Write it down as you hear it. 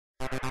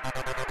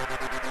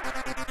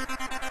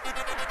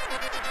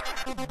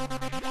Hi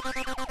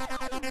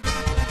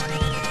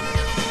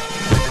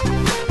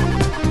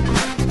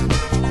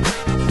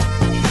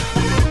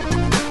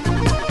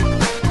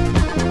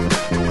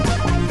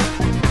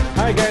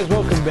guys,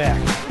 welcome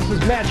back. This is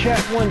Matt Chat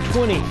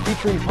 120,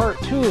 featuring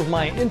part 2 of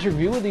my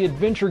interview with the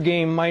adventure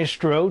game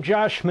maestro,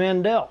 Josh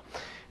Mandel.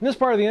 In this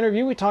part of the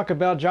interview, we talk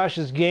about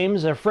Josh's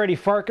games, Freddy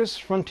Pharkus,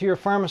 Frontier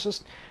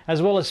Pharmacist, as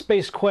well as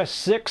Space Quest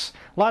 6.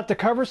 A lot to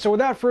cover, so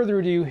without further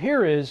ado,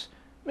 here is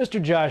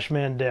Mr. Josh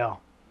Mandel.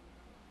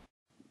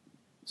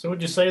 So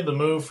would you say the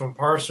move from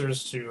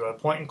parsers to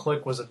point and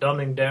click was a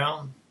dumbing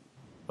down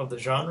of the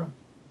genre?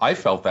 I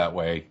felt that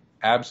way.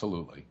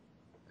 Absolutely.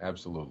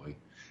 Absolutely.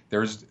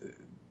 There's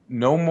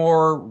no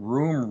more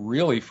room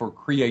really for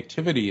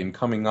creativity in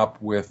coming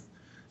up with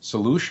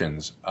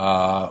solutions.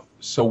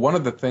 So one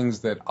of the things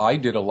that I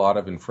did a lot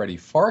of in Freddy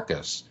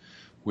Pharkus,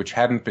 which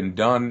hadn't been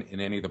done in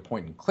any of the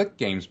point-and-click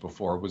games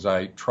before, was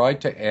I tried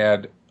to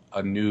add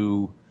a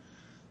new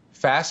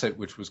facet,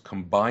 which was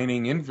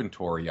combining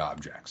inventory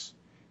objects.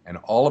 And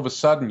all of a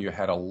sudden, you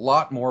had a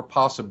lot more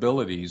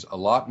possibilities, a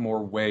lot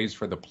more ways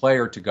for the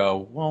player to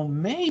go, well,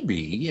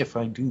 maybe if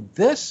I do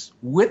this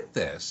with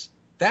this,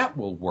 that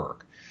will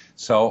work.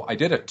 So I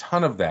did a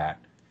ton of that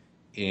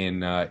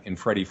in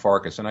Freddy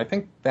Pharkus, and I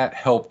think that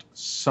helped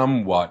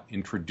somewhat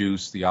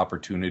introduce the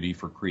opportunity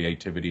for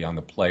creativity on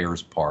the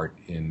player's part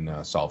in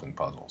solving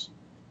puzzles.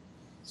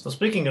 So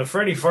speaking of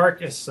Freddy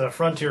Pharkus,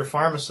 Frontier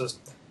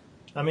Pharmacist,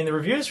 I mean, the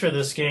reviews for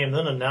this game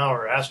then and now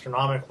are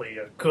astronomically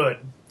good,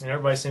 and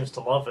everybody seems to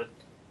love it.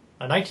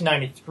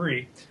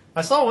 1993,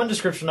 I saw one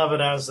description of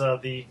it as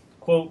the,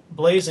 quote,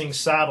 blazing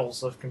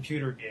saddles of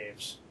computer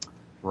games.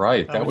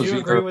 Right. That would you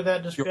agree with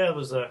that description? It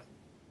was a...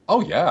 Oh,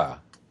 yeah.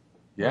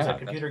 Yeah. It was a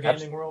computer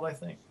gaming world, I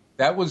think.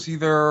 That was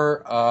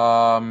either,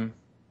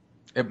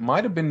 it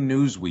might have been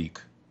Newsweek.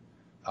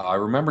 I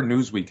remember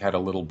Newsweek had a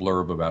little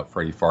blurb about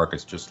Freddy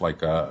Pharkus, just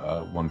like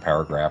one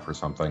paragraph or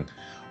something.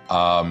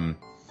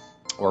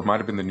 Or it might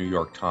have been the New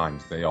York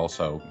Times. They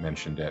also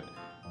mentioned it.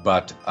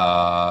 But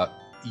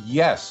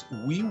yes,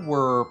 we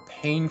were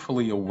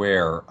painfully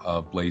aware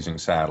of blazing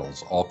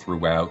saddles all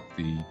throughout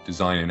the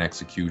design and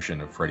execution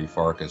of Freddy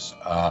Pharkus.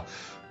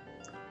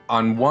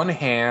 On one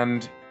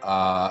hand,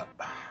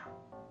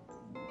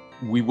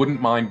 we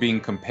wouldn't mind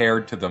being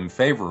compared to them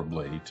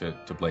favorably to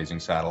Blazing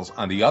Saddles.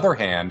 On the other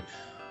hand,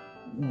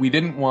 we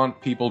didn't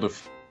want people to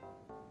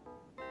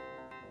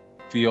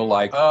feel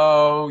like,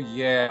 oh,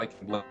 yeah,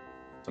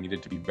 I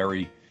needed to be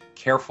very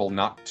careful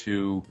not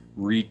to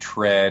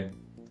retread.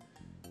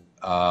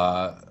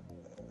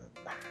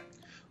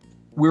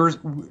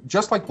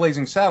 Just like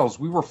Blazing Saddles,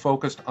 we were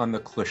focused on the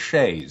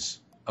cliches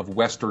of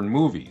Western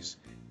movies,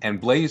 and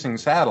Blazing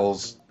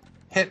Saddles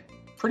hit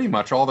pretty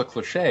much all the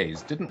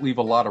cliches, didn't leave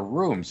a lot of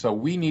room, so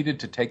we needed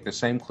to take the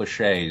same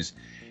cliches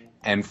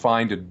and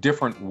find a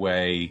different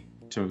way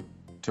to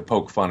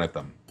poke fun at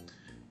them.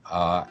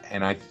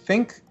 And I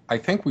think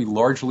we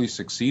largely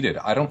succeeded.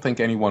 I don't think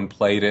anyone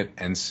played it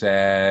and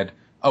said,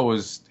 "Oh,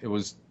 it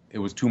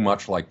was too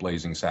much like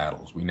Blazing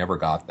Saddles." We never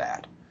got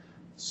that.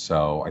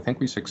 So I think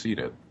we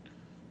succeeded.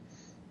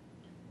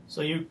 So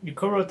you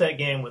co-wrote that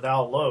game with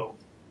Al Lowe.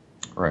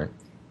 Right.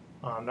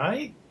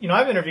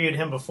 I've interviewed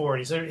him before.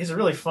 He's a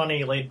really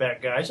funny,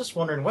 laid-back guy. I was just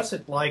wondering, what's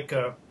it like?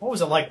 What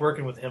was it like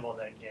working with him on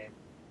that game?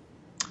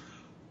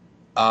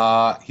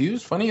 He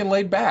was funny and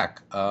laid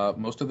back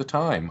most of the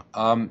time.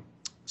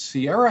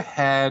 Sierra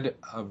had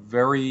a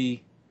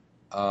very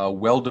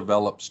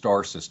well-developed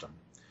star system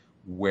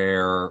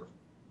where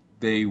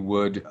they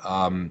would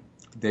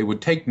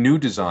take new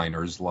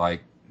designers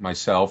like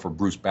myself or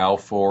Bruce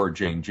Balfour or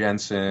Jane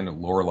Jensen or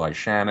Lorelei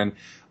Shannon.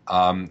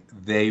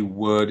 They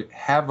would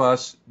have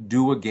us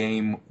do a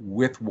game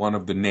with one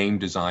of the named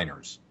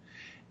designers,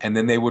 and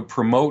then they would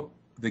promote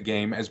the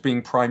game as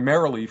being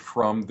primarily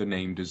from the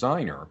named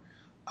designer,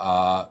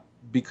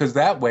 because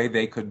that way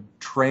they could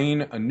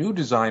train a new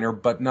designer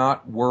but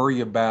not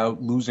worry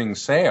about losing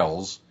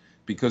sales,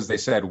 because they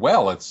said,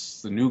 well,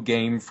 it's the new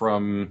game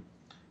from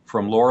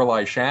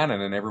Lorelei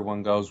Shannon, and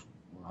everyone goes,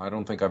 I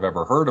don't think I've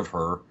ever heard of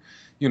her.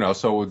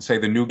 So it would say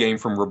the new game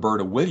from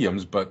Roberta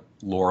Williams, but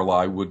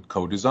Lorelei would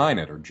co-design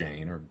it, or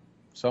Jane, or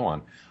so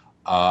on.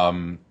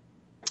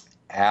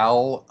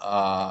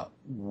 Al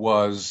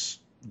was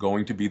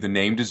going to be the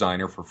name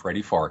designer for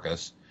Freddy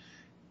Pharkus,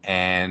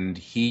 and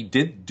he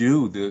did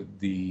do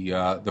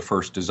the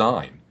first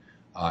design.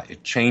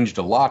 It changed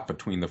a lot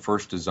between the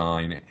first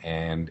design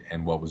and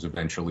what was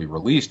eventually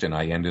released, and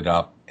I ended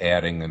up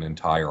adding an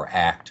entire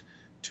act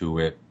to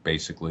it,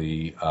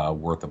 basically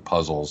worth of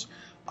puzzles,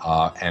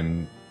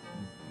 and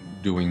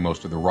doing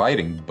most of the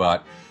writing.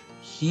 But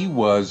he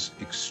was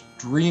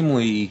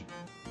extremely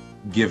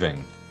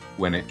giving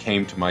when it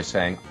came to my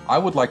saying, I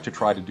would like to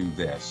try to do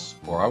this,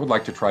 or I would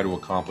like to try to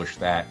accomplish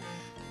that.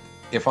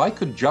 If I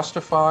could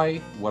justify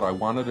what I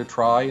wanted to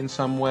try in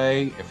some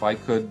way, if I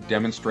could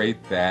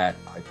demonstrate that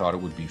I thought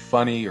it would be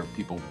funny or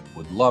people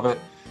would love it,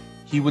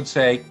 he would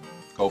say,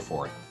 go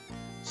for it.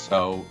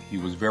 So he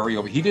was very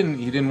open. He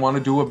didn't want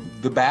to do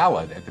the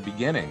ballad at the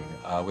beginning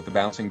with the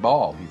bouncing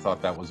ball. He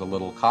thought that was a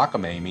little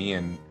cockamamie,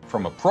 and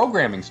from a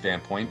programming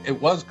standpoint,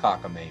 it was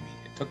cockamamie.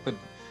 It took the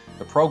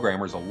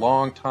programmers a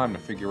long time to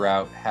figure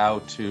out how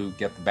to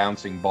get the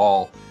bouncing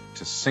ball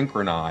to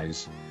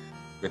synchronize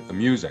with the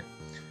music.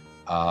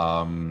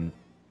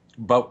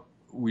 But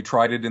we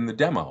tried it in the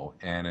demo,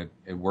 and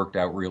it worked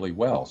out really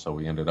well. So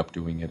we ended up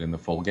doing it in the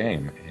full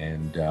game,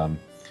 and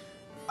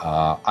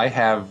I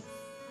have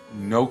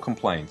no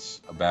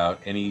complaints about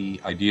any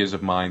ideas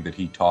of mine that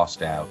he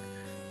tossed out.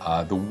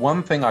 The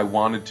one thing I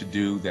wanted to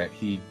do that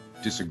he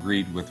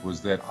disagreed with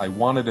was that I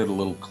wanted it a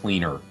little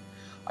cleaner.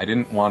 I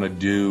didn't want to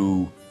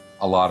do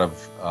a lot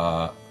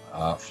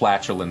of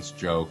flatulence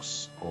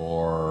jokes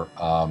or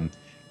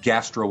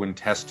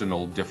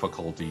gastrointestinal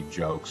difficulty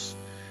jokes,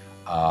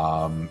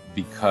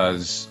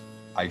 because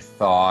I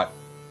thought,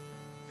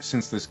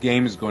 since this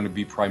game is going to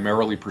be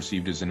primarily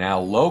perceived as an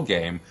Al Lowe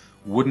game,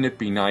 wouldn't it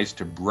be nice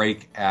to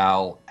break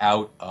Al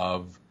out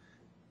of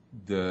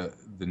the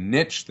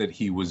niche that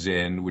he was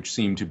in, which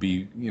seemed to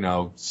be,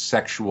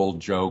 sexual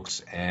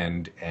jokes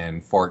and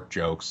fart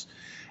jokes,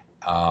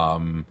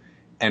 and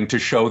to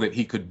show that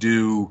he could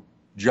do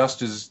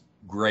just as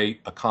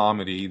great a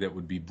comedy that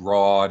would be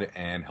broad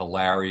and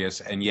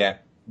hilarious and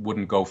yet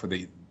wouldn't go for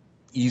the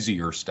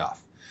easier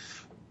stuff.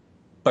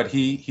 But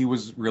he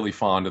was really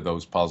fond of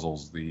those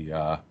puzzles,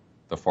 the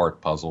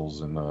fart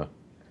puzzles and the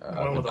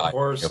one with a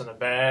horse and a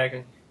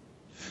bag.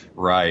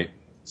 Right.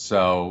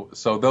 So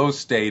those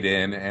stayed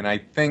in, and I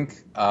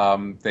think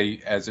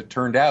as it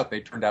turned out,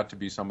 they turned out to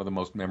be some of the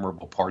most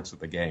memorable parts of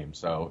the game.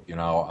 So,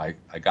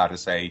 I got to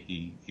say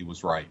he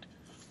was right.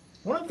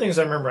 One of the things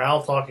I remember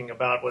Al talking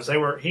about was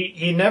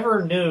he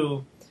never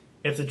knew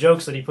if the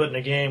jokes that he put in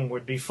the game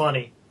would be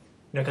funny,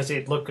 because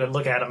he'd look at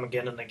them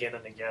again and again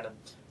and again, and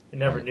he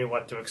never knew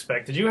what to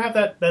expect. Did you have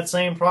that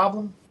same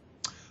problem?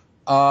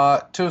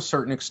 To a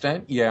certain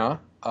extent, yeah.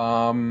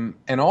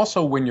 And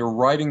also when you're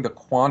writing the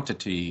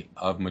quantity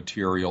of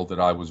material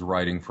that I was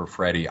writing for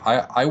Freddy,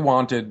 I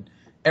wanted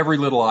every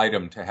little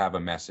item to have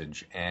a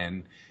message,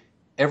 and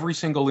every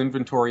single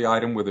inventory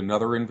item with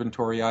another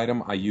inventory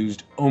item, I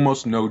used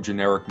almost no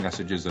generic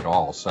messages at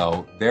all.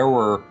 So there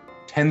were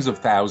tens of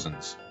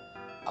thousands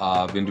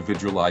of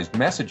individualized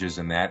messages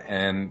in that,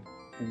 and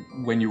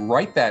when you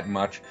write that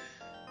much,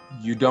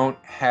 you don't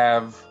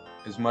have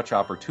as much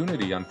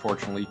opportunity,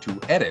 unfortunately, to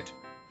edit,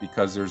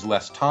 because there's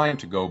less time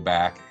to go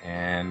back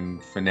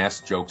and finesse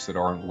jokes that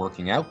aren't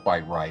working out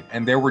quite right.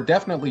 And there were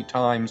definitely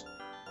times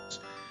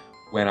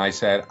when I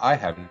said,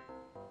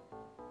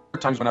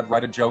 times when I'd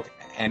write a joke,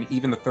 and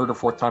even the third or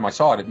fourth time I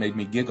saw it, it made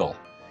me giggle.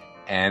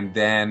 And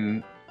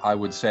then I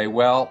would say,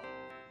 well,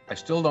 I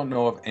still don't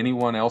know if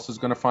anyone else is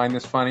going to find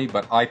this funny,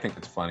 but I think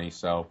it's funny,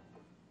 so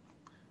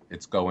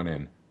it's going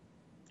in.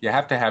 You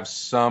have to have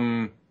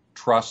some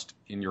trust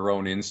in your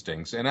own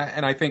instincts, and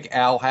I think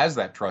Al has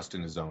that trust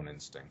in his own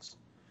instincts.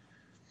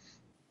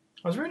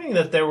 I was reading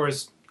that there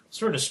was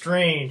sort of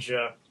strange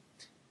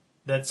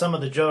that some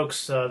of the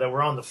jokes that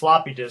were on the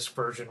floppy disk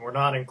version were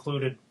not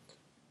included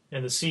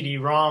in the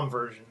CD-ROM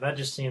version. That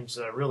just seems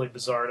really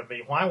bizarre to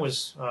me.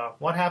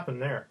 What happened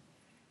there?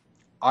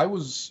 I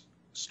was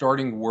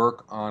starting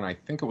work on, I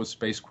think it was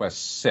Space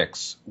Quest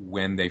 6,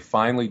 when they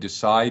finally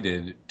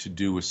decided to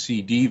do a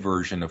CD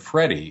version of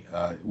Freddy.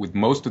 With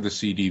most of the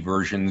CD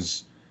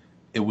versions,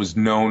 it was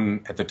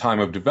known at the time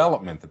of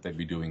development that they'd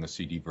be doing a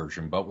CD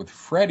version. But with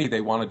Freddy,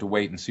 they wanted to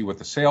wait and see what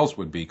the sales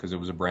would be, because it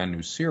was a brand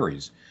new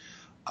series.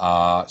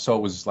 So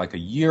it was like a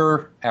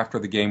year after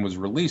the game was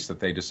released that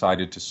they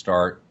decided to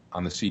start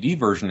on the CD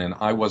version, and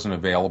I wasn't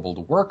available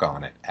to work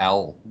on it.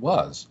 Al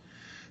was.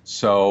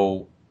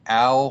 So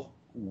Al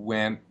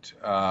went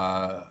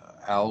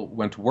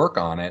to work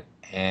on it,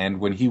 and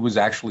when he was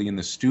actually in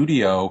the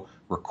studio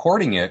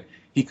recording it,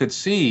 he could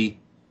see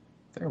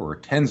there were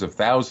tens of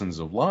thousands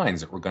of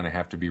lines that were going to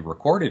have to be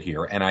recorded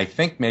here. And I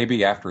think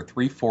maybe after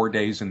 3-4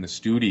 days in the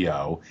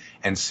studio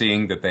and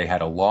seeing that they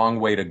had a long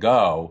way to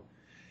go,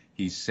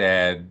 he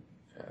said,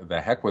 the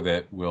heck with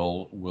it,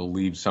 we'll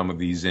leave some of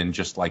these in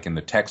just like in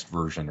the text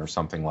version or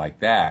something like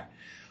that.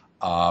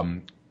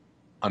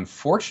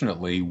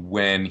 Unfortunately,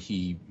 when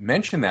he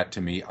mentioned that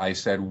to me, I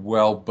said,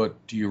 well,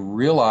 but do you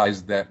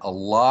realize that a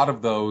lot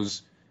of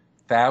those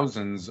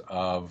thousands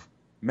of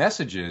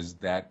messages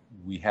that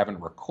we haven't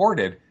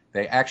recorded,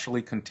 they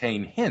actually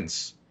contain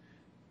hints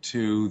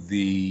to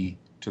the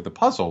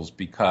puzzles,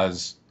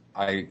 because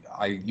I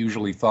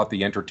usually thought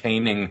the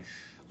entertaining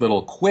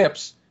little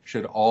quips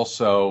should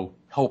also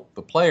help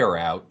the player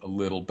out a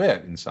little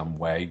bit in some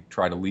way,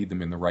 try to lead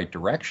them in the right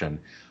direction.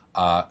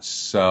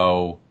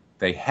 So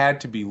they had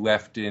to be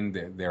left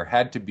in. There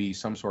had to be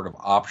some sort of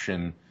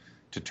option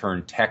to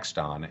turn text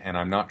on, and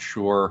I'm not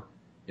sure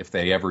if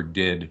they ever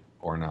did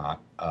or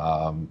not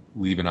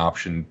leave an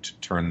option to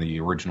turn the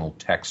original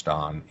text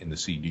on in the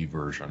CD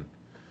version.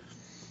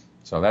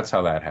 So that's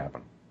how that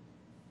happened.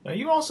 Now,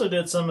 you also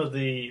did some of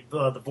the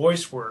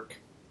voice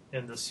work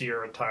in the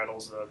Sierra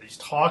titles, these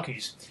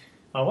talkies.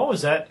 What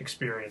was that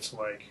experience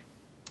like?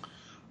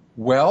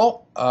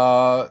 Well,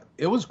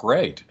 it was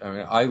great. I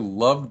mean, I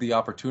loved the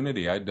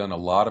opportunity. I'd done a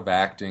lot of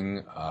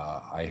acting.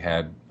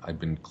 I'd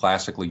been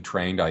classically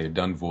trained. I had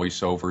done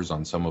voiceovers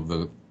on some of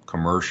the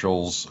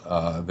commercials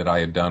that I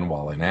had done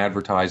while in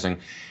advertising.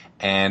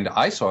 And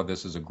I saw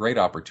this as a great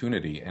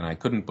opportunity, and I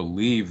couldn't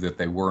believe that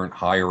they weren't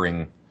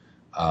hiring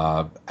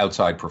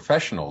outside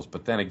professionals.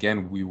 But then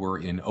again, we were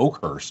in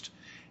Oakhurst,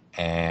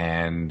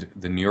 and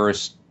the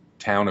nearest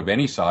town of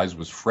any size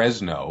was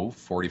Fresno,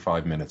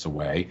 45 minutes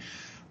away.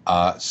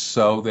 And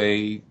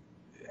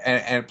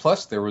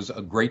plus there was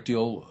a great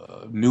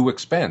deal new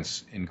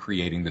expense in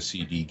creating the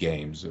CD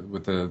games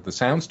with the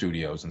sound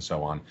studios and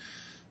so on.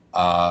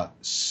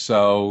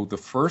 So the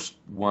first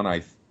one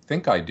I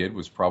think I did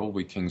was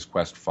probably King's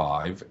Quest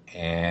V,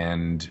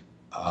 and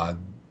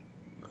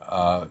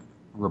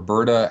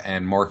Roberta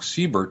and Mark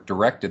Siebert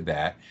directed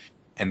that,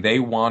 and they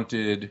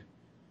wanted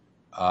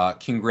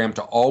King Graham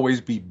to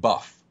always be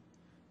buff.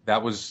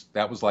 That was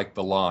like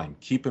the line,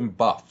 keep him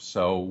buff.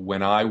 So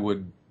when I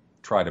would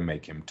try to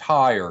make him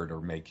tired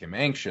or make him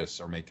anxious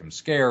or make him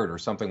scared or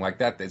something like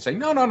that, they'd say,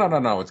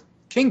 no, it's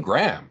King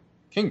Graham.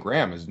 King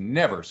Graham is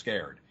never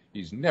scared.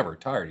 He's never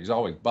tired. He's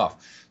always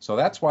buff. So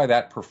that's why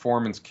that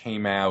performance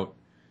came out,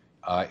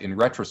 in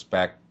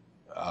retrospect,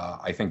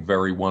 I think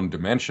very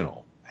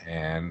one-dimensional.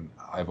 And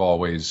I've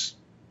always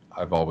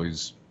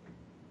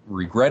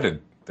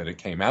regretted that it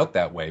came out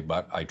that way,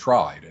 but I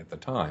tried at the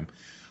time.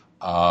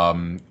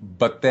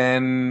 But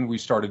then we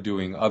started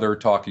doing other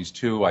talkies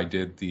too. I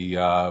did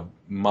the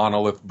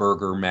Monolith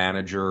Burger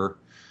manager,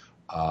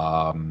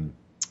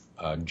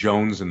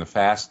 Jones in the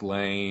Fast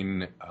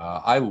Lane.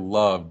 I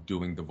loved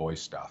doing the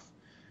voice stuff,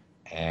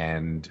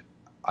 and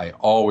I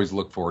always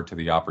look forward to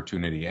the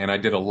opportunity. And I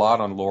did a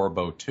lot on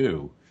Lorabo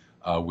too,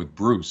 with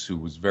Bruce, who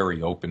was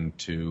very open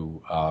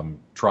to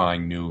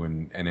trying new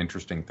and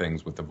interesting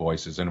things with the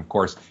voices. And of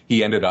course,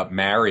 he ended up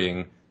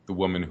marrying the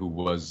woman who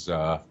was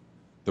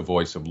the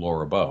voice of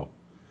Laura Bow.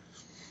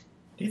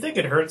 Do you think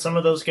it hurt some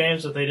of those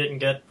games that they didn't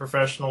get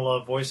professional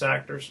voice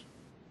actors?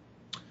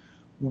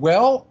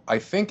 Well, I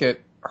think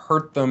it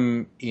hurt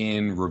them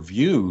in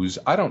reviews.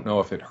 I don't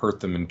know if it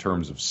hurt them in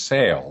terms of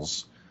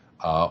sales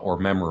or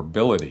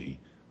memorability,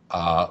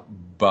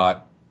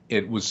 but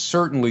it was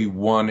certainly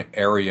one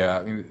area.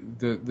 I mean,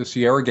 the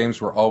Sierra games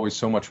were always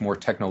so much more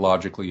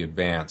technologically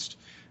advanced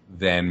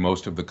than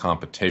most of the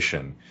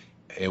competition.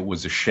 It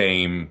was a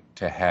shame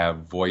to have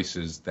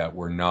voices that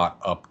were not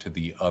up to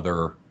the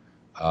other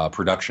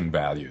production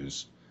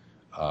values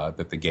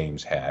that the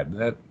games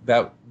had.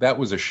 That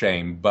was a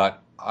shame,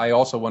 but I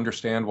also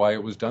understand why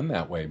it was done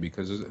that way,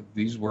 because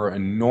these were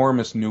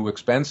enormous new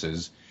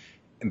expenses,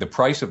 and the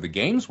price of the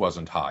games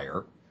wasn't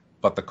higher,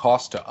 but the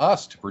cost to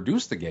us to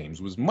produce the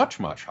games was much,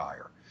 much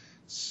higher.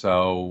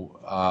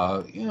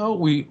 So,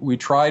 we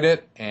tried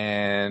it,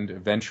 and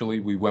eventually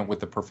we went with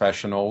the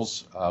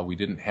professionals. We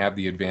didn't have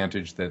the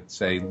advantage that,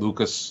 say,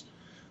 Lucas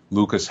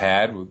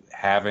had with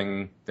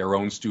having their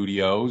own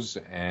studios,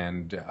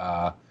 and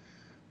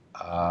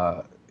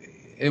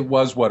it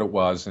was what it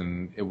was,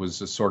 and it was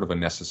a sort of a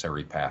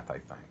necessary path, I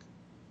think.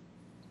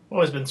 I've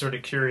always been sort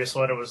of curious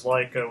what it was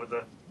like with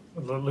the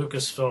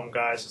Lucasfilm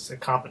guys as a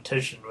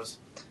competition.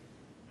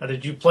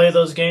 Did you play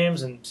those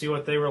games and see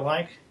what they were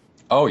like?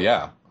 Oh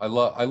yeah, I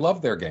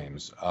love their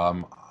games.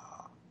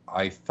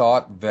 I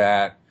thought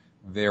that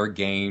their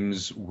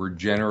games were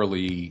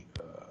generally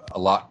a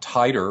lot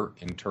tighter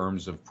in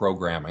terms of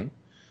programming,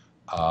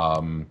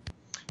 and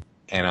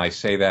I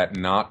say that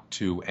not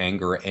to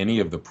anger any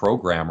of the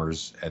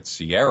programmers at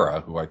Sierra,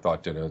 who I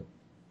thought did a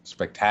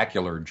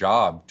spectacular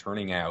job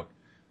turning out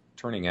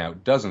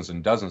dozens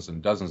and dozens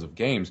and dozens of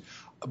games,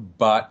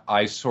 but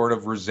I sort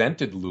of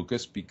resented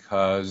Lucas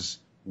because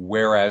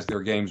whereas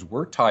their games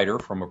were tighter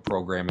from a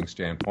programming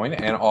standpoint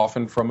and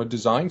often from a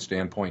design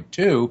standpoint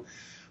too,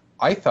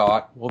 I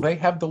thought, well, they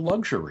have the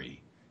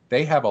luxury.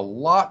 They have a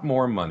lot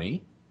more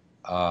money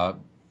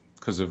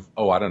because of,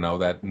 I don't know,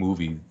 that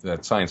movie,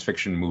 that science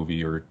fiction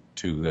movie or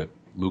two that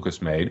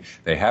Lucas made.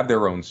 They have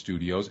their own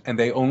studios, and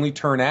they only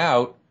turn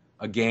out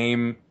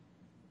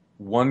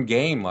one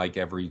game like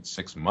every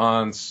 6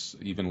 months,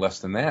 even less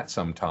than that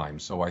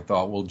sometimes. So I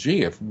thought, well,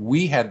 gee, if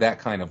we had that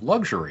kind of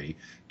luxury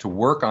to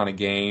work on a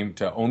game,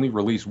 to only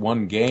release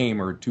one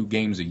game or 2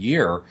 games a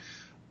year,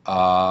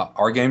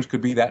 our games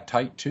could be that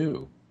tight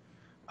too.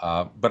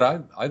 But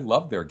I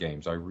loved their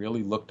games. I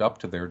really looked up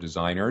to their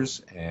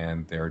designers,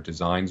 and their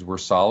designs were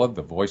solid.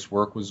 The voice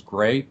work was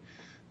great.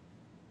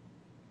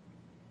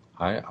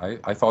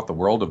 I thought the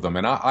world of them.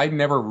 And I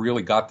never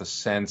really got the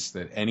sense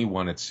that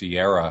anyone at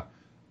Sierra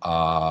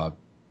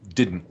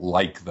didn't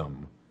like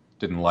them,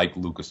 didn't like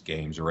Lucas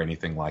games or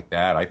anything like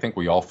that. I think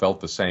we all felt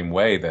the same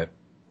way, that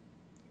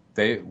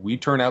we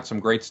turn out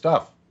some great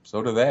stuff.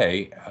 So do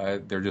they.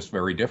 They're just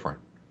very different.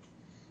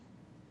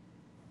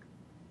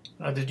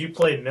 Did you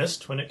play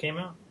Myst when it came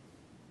out?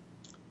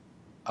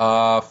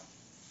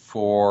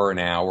 For an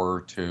hour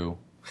or two.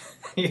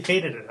 You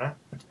hated it, huh?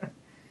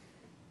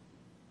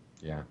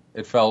 Yeah,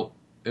 it felt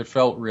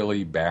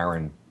really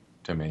barren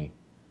to me.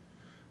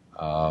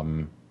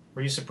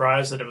 Were you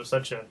surprised that it was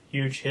such a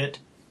huge hit?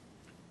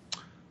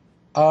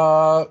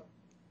 Uh,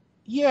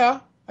 yeah,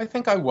 I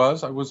think I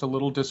was. I was a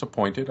little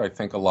disappointed. I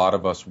think a lot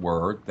of us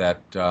were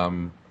that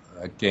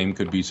a game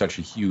could be such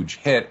a huge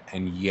hit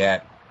and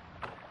yet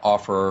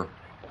offer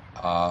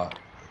uh,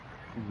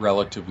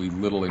 relatively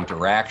little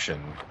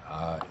interaction.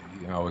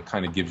 It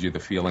kind of gives you the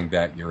feeling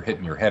that you're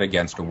hitting your head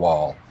against a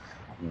wall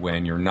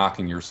when you're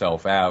knocking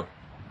yourself out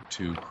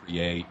to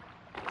create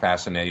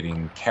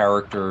fascinating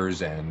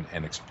characters and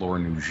explore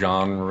new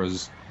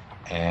genres,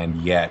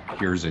 and yet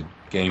here's a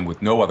game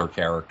with no other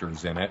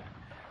characters in it,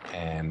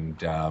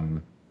 and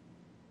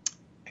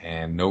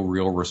no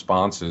real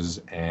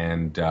responses,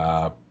 and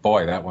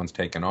boy, that one's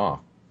taken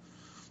off.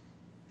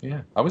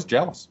 Yeah, I was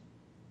jealous.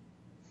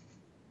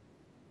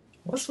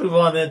 Let's move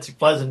on then to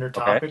pleasanter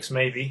topics,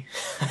 maybe.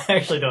 I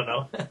actually don't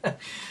know.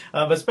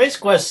 But Space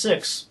Quest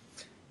 6,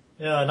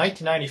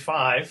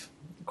 1995.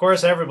 Of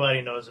course,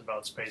 everybody knows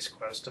about Space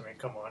Quest. I mean,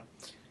 come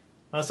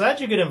on. So how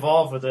did you get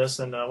involved with this,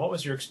 and what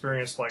was your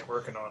experience like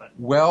working on it?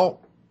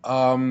 Well,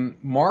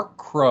 Mark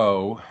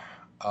Crow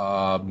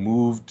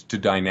moved to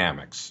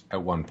Dynamics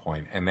at one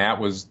point, and that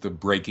was the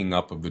breaking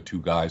up of the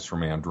two guys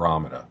from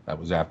Andromeda. That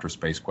was after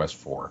Space Quest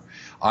 4.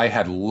 I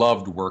had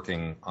loved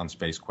working on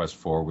Space Quest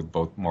 4 with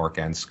both Mark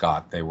and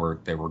Scott. They were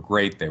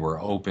great. They were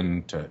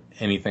open to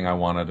anything I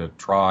wanted to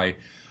try.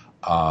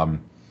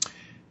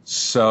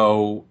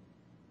 So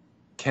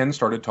Ken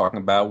started talking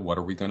about what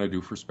are we going to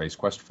do for Space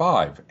Quest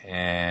 5,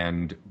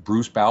 and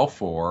Bruce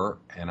Balfour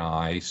and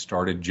I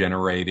started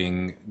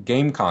generating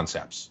game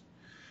concepts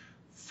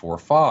for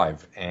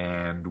 5,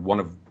 and one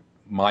of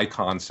my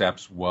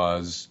concepts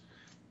was,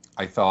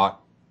 I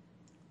thought,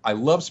 I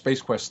love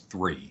Space Quest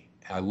 3.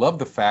 I love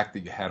the fact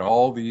that you had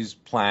all these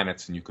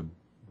planets and you could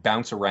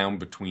bounce around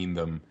between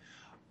them,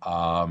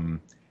 and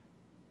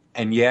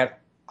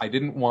yet I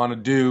didn't want to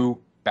do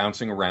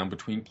bouncing around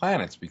between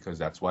planets because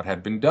that's what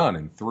had been done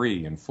in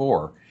 3 and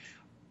 4.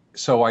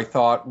 So I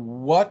thought,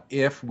 what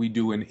if we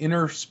do an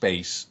inner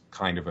space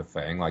kind of a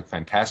thing, like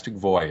Fantastic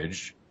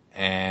Voyage,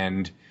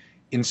 and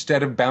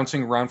instead of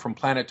bouncing around from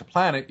planet to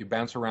planet, you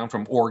bounce around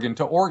from organ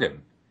to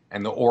organ,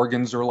 and the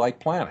organs are like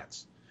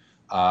planets.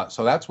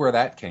 So that's where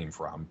that came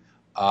from.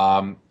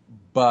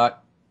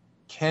 But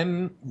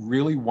Ken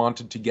really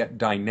wanted to get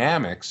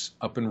Dynamics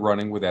up and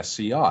running with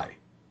SCI.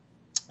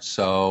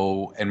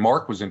 So, and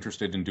Mark was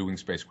interested in doing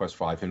Space Quest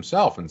 5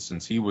 himself, and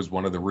since he was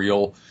one of the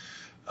real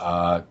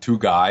two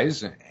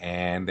guys,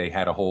 and they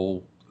had a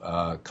whole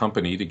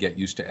company to get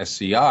used to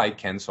SCI,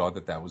 Ken saw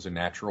that that was a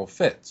natural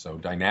fit. So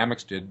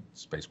Dynamics did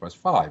Space Quest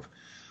 5.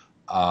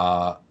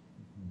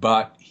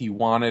 But he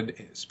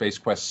wanted Space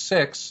Quest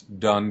 6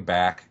 done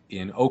back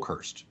in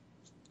Oakhurst,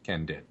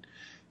 Ken did.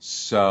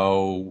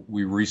 So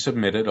we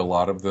resubmitted a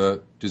lot of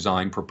the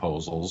design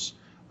proposals.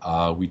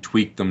 We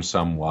tweaked them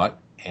somewhat,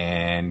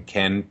 and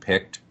Ken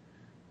picked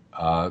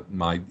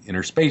my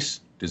inner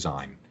space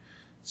design.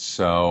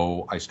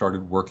 So I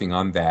started working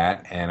on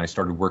that, and I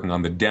started working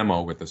on the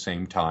demo at the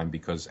same time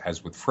because,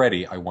 as with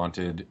Freddy, I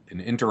wanted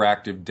an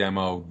interactive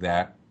demo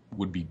that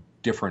would be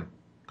different,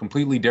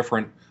 completely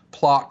different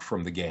plot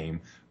from the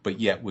game, but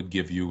yet would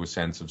give you a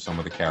sense of some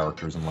of the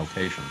characters and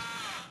locations.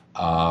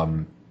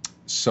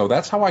 So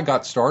that's how I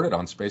got started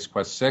on Space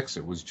Quest 6.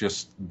 It was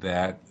just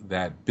that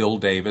Bill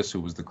Davis,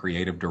 who was the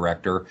creative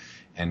director,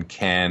 and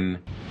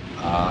Ken,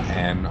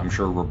 and I'm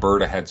sure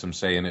Roberta had some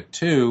say in it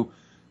too,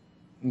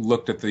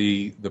 looked at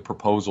the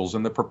proposals,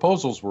 and the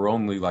proposals were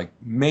only like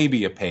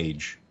maybe a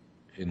page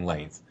in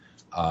length.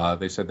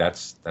 They said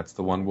that's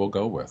the one we'll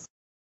go with.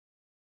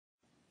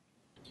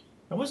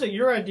 And was it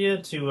your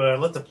idea to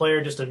let the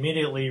player just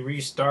immediately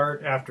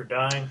restart after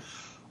dying?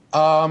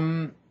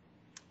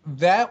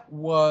 That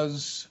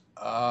was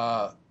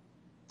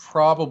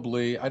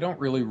probably, I don't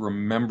really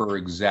remember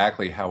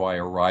exactly how I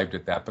arrived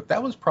at that, but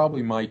that was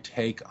probably my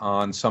take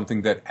on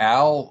something that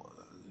Al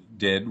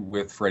did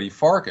with Freddy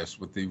Pharkus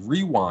with the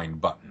rewind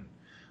button,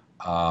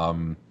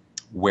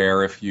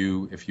 where if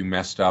you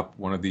messed up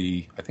one of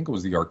the, I think it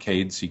was the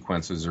arcade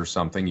sequences or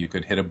something, you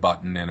could hit a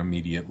button and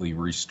immediately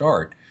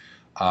restart.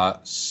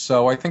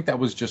 So I think that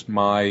was just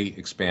my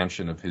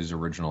expansion of his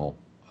original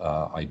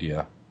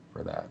idea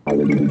for that.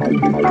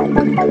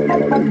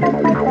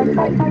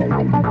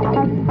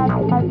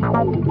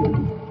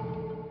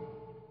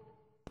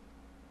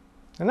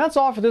 And that's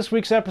all for this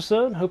week's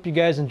episode. Hope you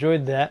guys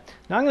enjoyed that.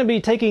 Now I'm going to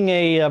be taking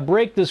a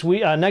break this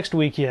week, next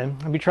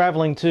weekend. I'll be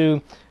traveling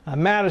to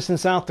Madison,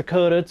 South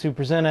Dakota to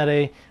present at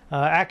a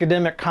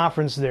academic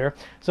conference there.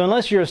 So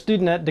unless you're a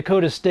student at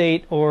Dakota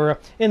State or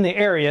in the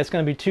area, it's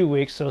going to be 2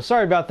 weeks. So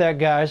sorry about that,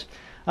 guys.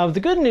 The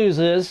good news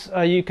is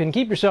you can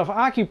keep yourself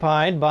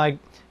occupied by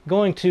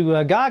going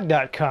to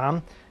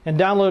GOG.com and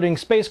downloading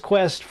Space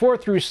Quest 4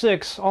 through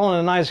 6 all in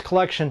a nice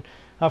collection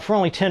for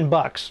only $10.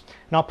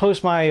 And I'll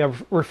post my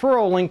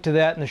referral link to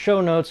that in the show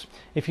notes.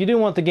 If you do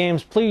want the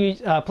games, please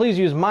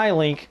use my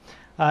link.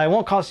 It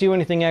won't cost you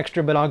anything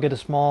extra, but I'll get a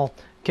small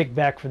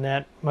kickback from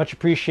that. Much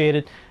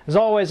appreciated. As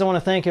always, I want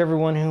to thank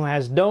everyone who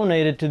has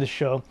donated to the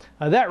show.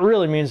 That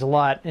really means a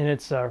lot, and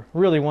it's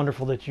really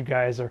wonderful that you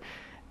guys are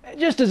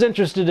just as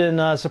interested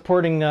in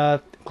supporting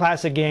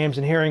classic games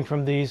and hearing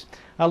from these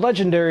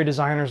legendary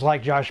designers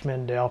like Josh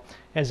Mandel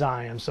as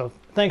I am. So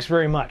thanks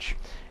very much.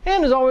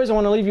 And as always, I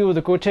want to leave you with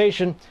a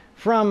quotation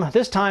from,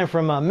 this time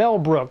from Mel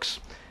Brooks.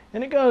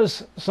 And it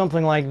goes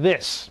something like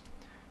this: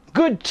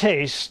 "Good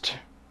taste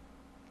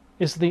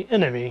is the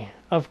enemy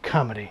of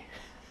comedy."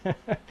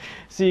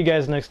 See you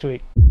guys next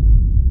week.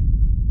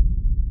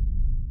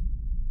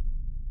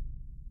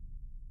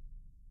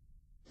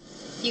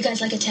 You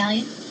guys like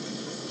Italian?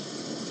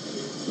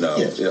 No.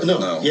 Yes. Yeah, No.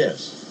 no.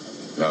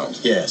 Yes. No.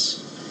 Yes.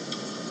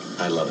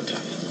 I love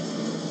Italian.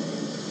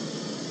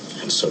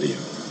 And so do you.